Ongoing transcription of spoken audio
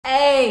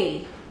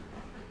Hey,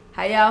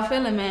 how y'all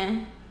feeling,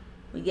 man?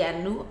 We got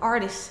a new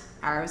artist,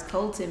 ours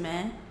COLTON,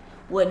 man,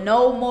 with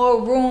no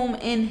more room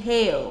in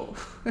hell.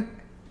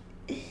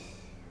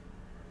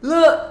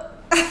 Look,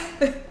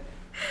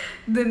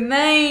 the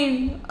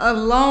name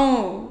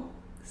alone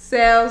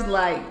sounds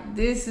like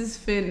this is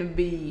finna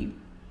be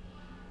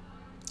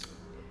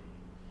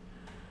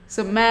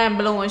some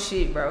mind-blowing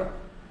shit, bro.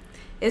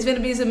 It's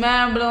finna be some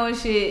mind-blowing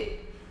shit.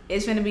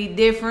 It's finna be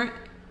different,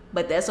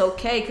 but that's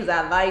okay, because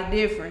I like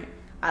different.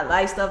 I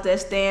like stuff that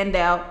stand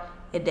out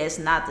and that's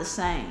not the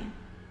same,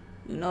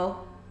 you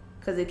know,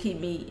 because it keep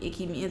me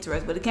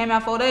interested. But it came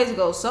out 4 days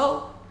ago,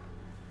 so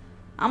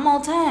I'm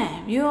on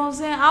time. You know what I'm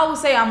saying? I would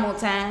say I'm on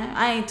time.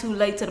 I ain't too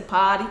late to the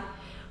party.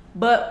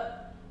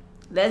 But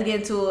let's get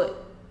into it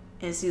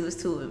and see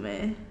what's to it,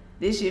 man.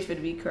 This shit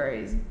finna be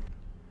crazy.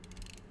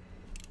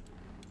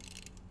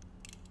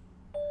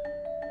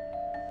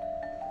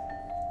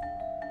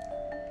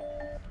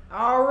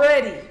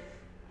 Already,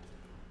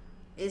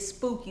 it's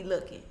spooky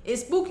looking.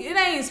 It's spooky. It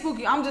ain't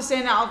spooky. I'm just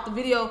saying that off the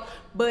video,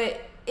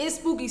 but it's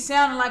spooky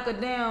sounding like a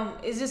damn.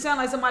 It just sound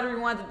like somebody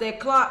rewinded that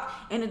clock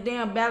and the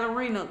damn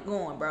ballerina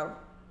going, bro.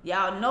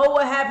 Y'all know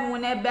what happened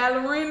when that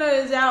ballerina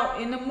is out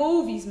in the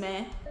movies,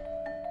 man.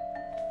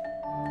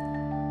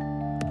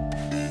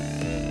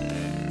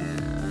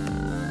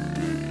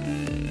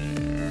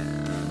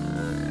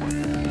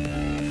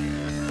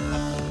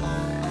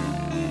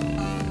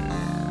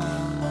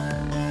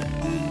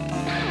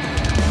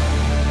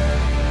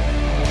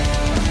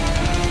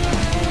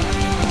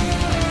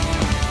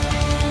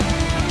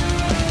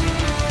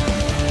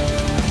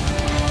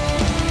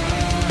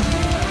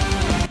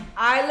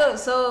 Alright, look,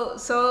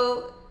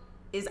 so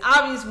it's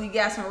obvious we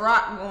got some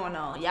rock going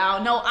on.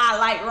 Y'all know I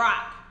like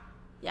rock.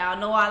 Y'all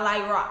know I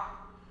like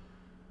rock.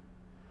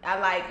 I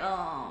like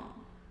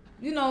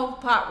you know,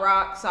 pop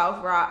rock,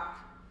 soft rock,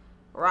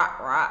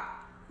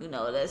 rock. You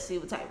know, let's see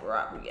what type of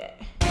rock we got.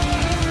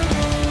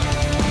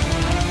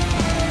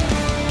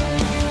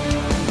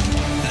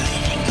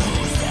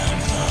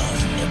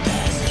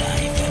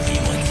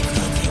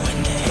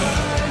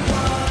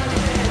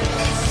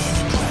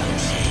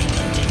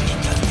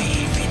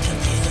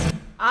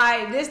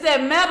 Alright, this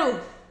that metal.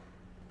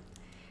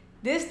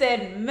 This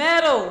that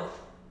metal.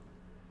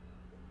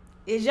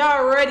 Is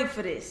y'all ready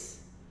for this?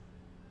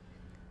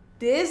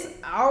 This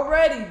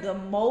already the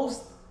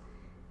most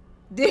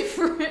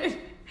different.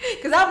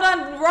 Because I've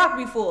done rock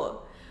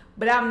before,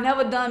 but I've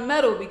never done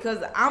metal because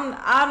I'm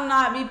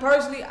not, me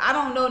personally, I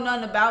don't know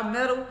nothing about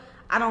metal.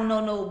 I don't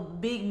know no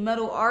big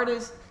metal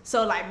artists.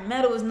 So like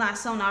metal is not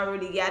something I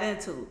really got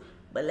into.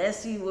 But let's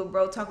see what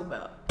bro talk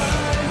about.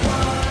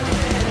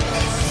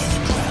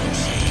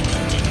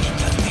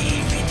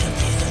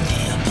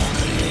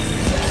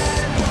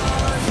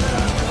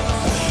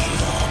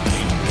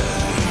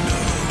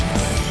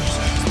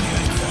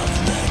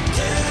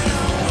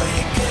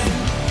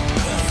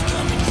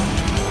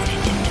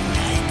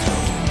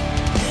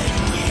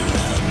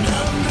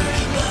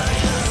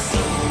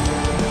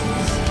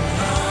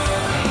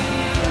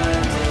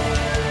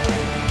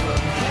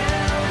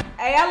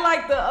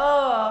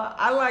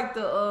 I like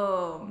the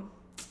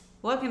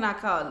what can I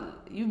call it?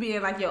 You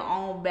being like your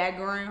own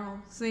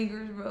background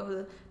singers,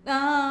 bro.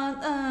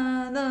 That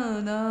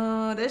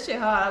shit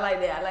hard. I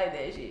like that. I like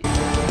that shit.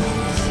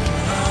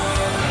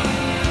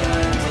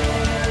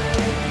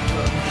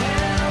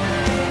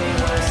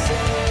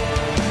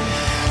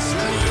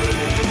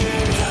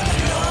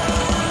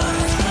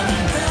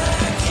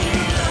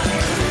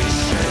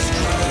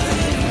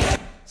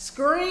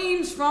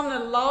 Screams from the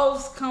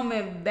lost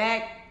coming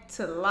back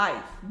to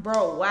life,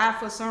 bro. Why?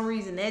 For some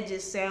reason that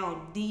just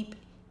sound deep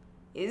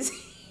as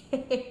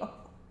hell.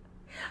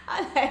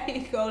 I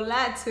ain't gonna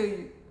lie to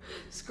you.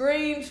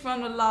 Screams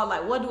from the law.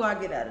 Like, what do I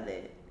get out of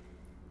that?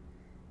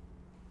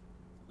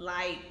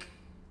 Like,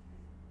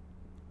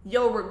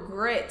 your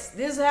regrets.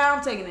 This is how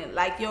I'm taking it.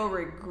 Like, your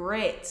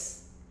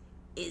regrets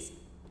is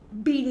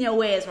beating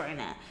your ass right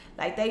now.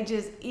 Like, they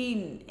just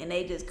eating and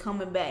they just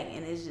coming back,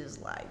 and it's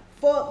just like,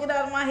 fuck, get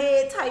out of my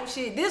head type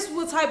shit. This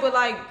was type of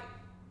like,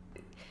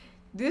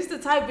 this the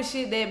type of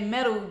shit that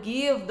metal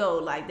give though.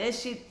 Like that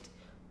shit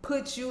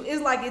puts you,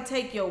 it's like it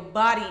take your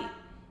body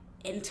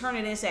and turn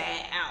it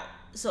inside out.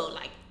 So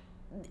like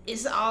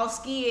it's all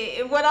scared.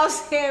 And what I'm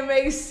saying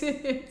makes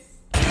sense.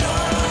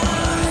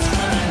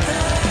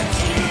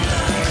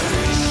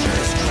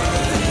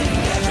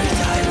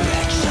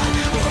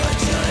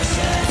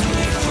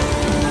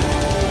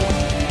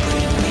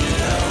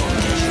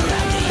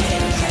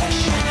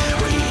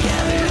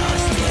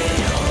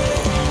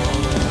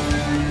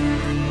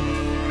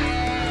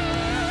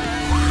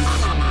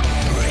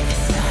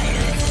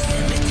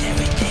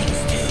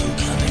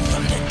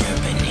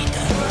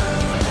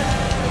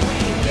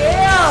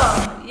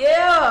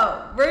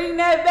 Bring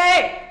that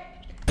back.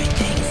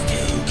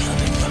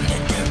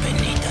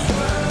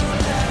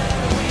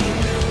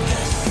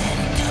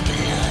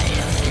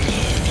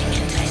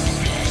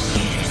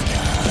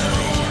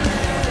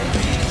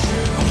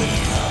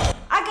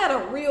 I got a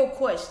real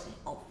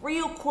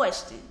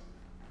question.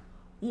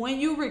 When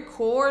you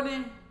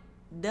recording,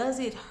 does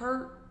it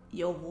hurt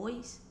your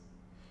voice?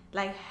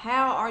 Like,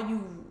 how are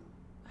you,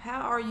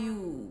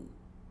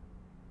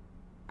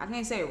 I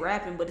can't say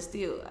rapping, but it's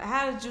still,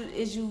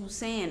 is you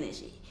saying this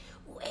shit?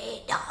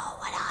 Wait, no,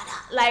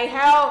 like,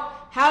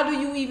 how do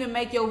you even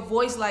make your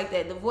voice like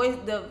that?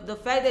 The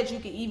fact that you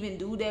can even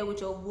do that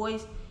with your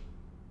voice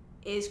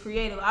is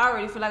creative. I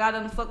already feel like I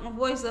done fucked my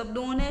voice up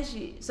doing that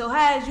shit. So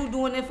how is you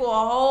doing it for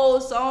a whole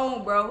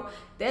song, bro?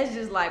 That's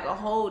just like a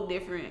whole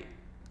different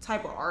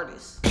type of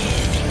artist.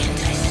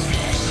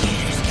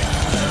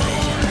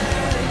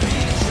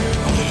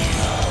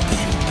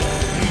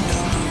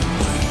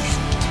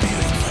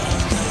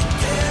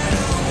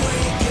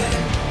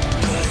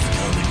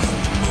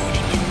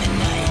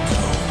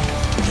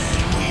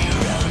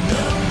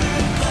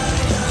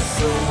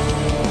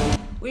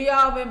 We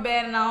all been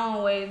bad in our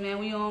own ways, man.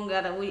 We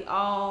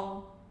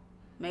all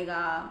make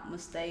our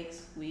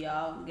mistakes. We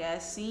all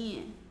got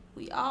sin.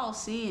 We all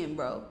sin,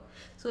 bro.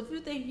 So if you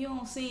think you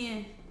don't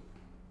sin,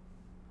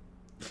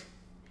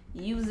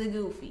 use a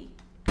goofy.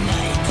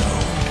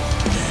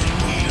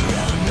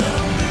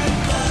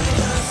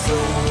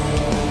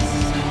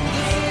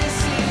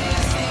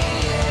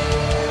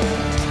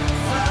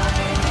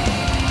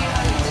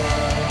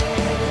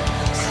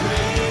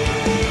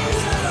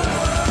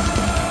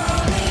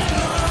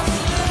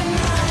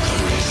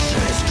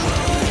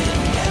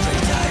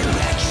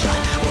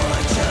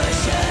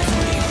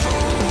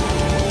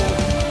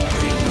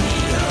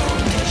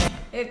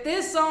 If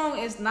this song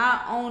is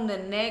not on the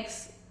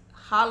next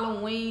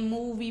Halloween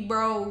movie,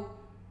 bro,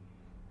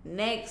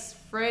 next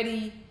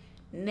Freddy,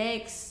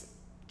 next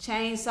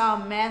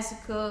Chainsaw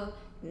Massacre,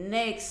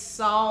 next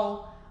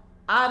Saw,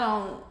 I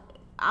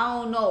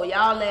don't know.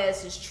 Y'all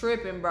ass is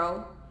tripping,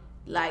 bro.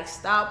 Like,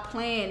 stop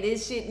playing.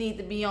 This shit need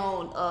to be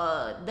on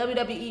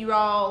WWE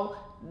Raw,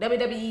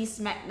 WWE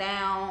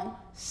SmackDown,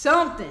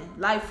 something.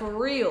 Like, for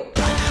real.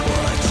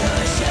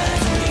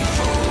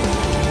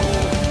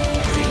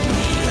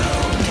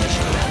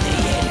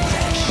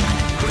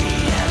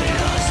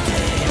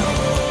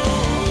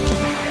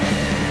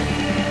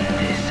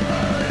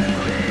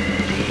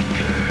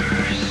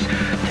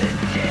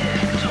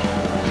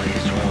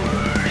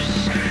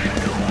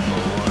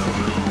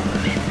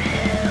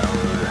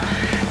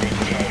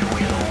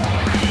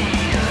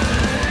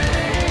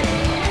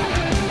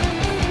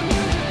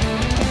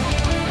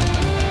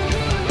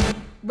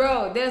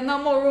 Bro, there's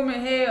no more room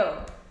in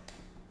hell.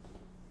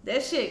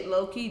 That shit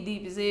low-key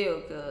deep as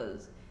hell,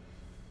 cause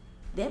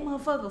that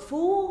motherfucker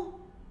full.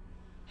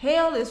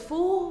 Hell is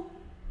full.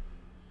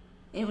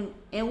 And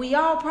we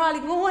all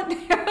probably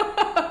going there.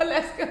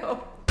 Let's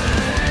go.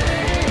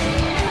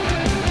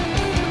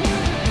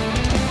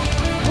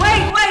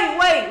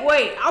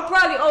 Wait. I'm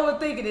probably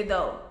overthinking it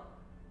though.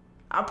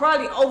 I'm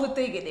probably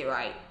overthinking it,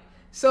 right?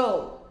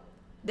 So,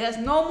 there's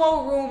no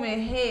more room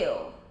in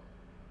hell.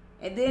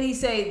 And then he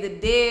say the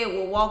dead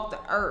will walk the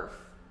earth.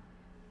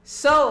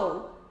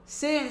 So,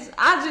 since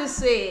I just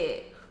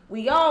said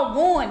we all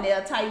going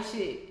there type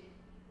shit,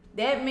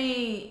 that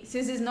means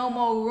since there's no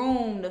more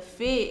room to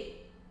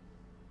fit,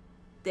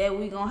 that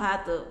we gonna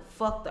have to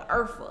fuck the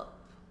earth up.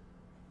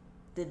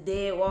 The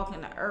dead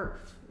walking the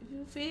earth.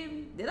 You feel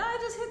me? Did I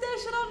just hit that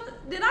shit on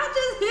the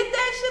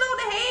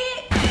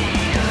head?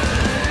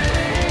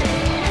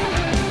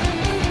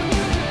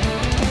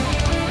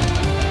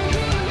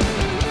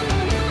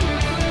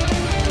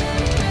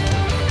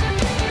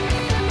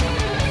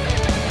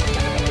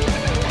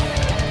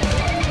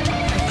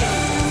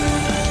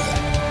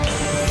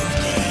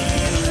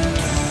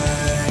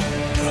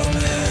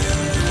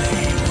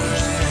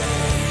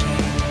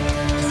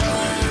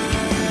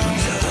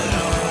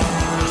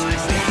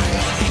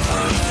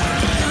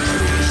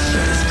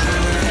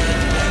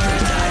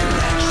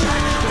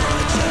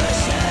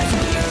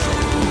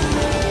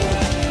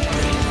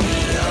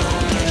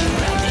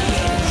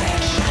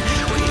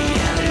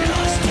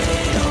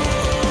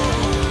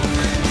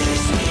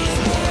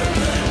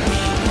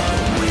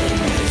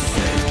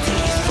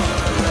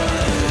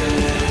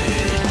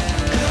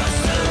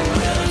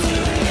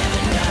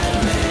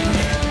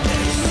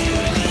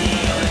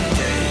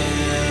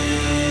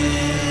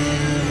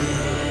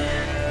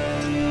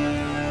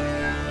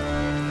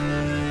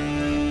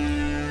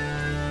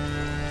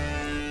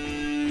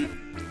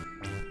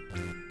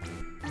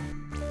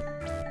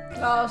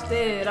 Lost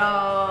it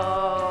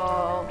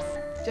all,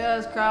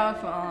 just cross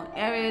from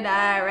every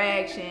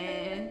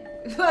direction.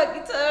 Fuck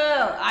it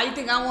up.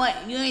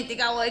 You ain't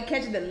think I want to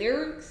catch the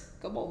lyrics?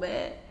 Come on,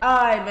 man.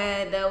 Alright,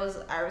 man, that was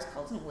Iris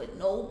Colton with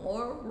No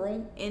More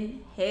Room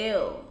in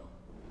Hell.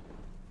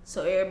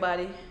 So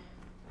everybody,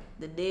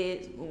 the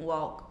dead will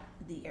walk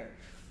the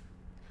earth.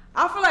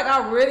 I feel like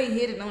I really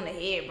hit it on the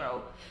head,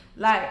 bro.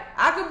 Like,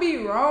 I could be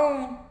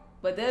wrong,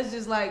 but that's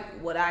just like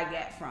what I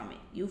got from it.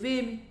 You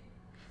feel me?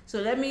 So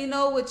let me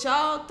know what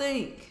y'all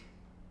think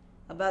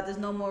about this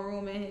No More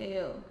Room in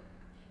Hell.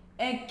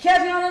 And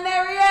catch me on the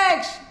next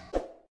reaction.